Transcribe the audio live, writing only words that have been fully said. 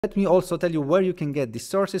Let me also tell you where you can get these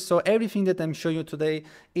sources. So everything that I'm showing you today,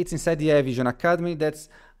 it's inside the AI Vision Academy. That's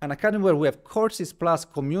an academy where we have courses plus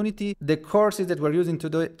community. The courses that we're using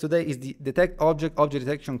today is the Detect Object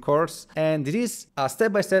Detection course. And it is a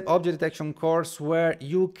step-by-step object detection course where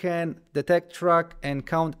you can detect, track, and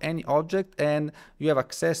count any object. And you have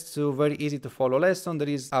access to very easy to follow lesson. There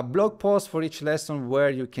is a blog post for each lesson where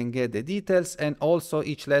you can get the details. And also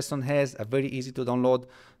each lesson has a very easy to download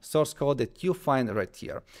source code that you find right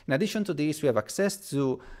here. In addition to this, we have access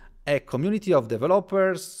to a community of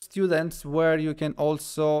developers, students, where you can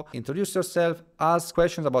also introduce yourself, ask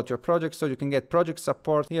questions about your project, so you can get project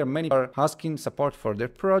support. Here, many are asking support for their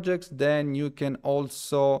projects. Then you can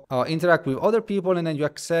also interact with other people, and then you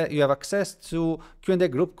have access to Q&A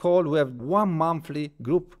group call. We have one monthly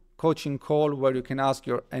group coaching call where you can ask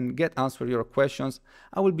and get answer your questions.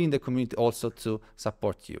 I will be in the community also to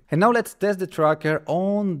support you. And now let's test the tracker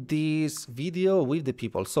on this video with the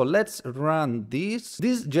people. So let's run this.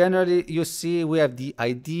 This generally you see we have the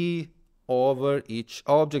ID over each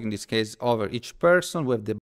object, in this case over each person. We have the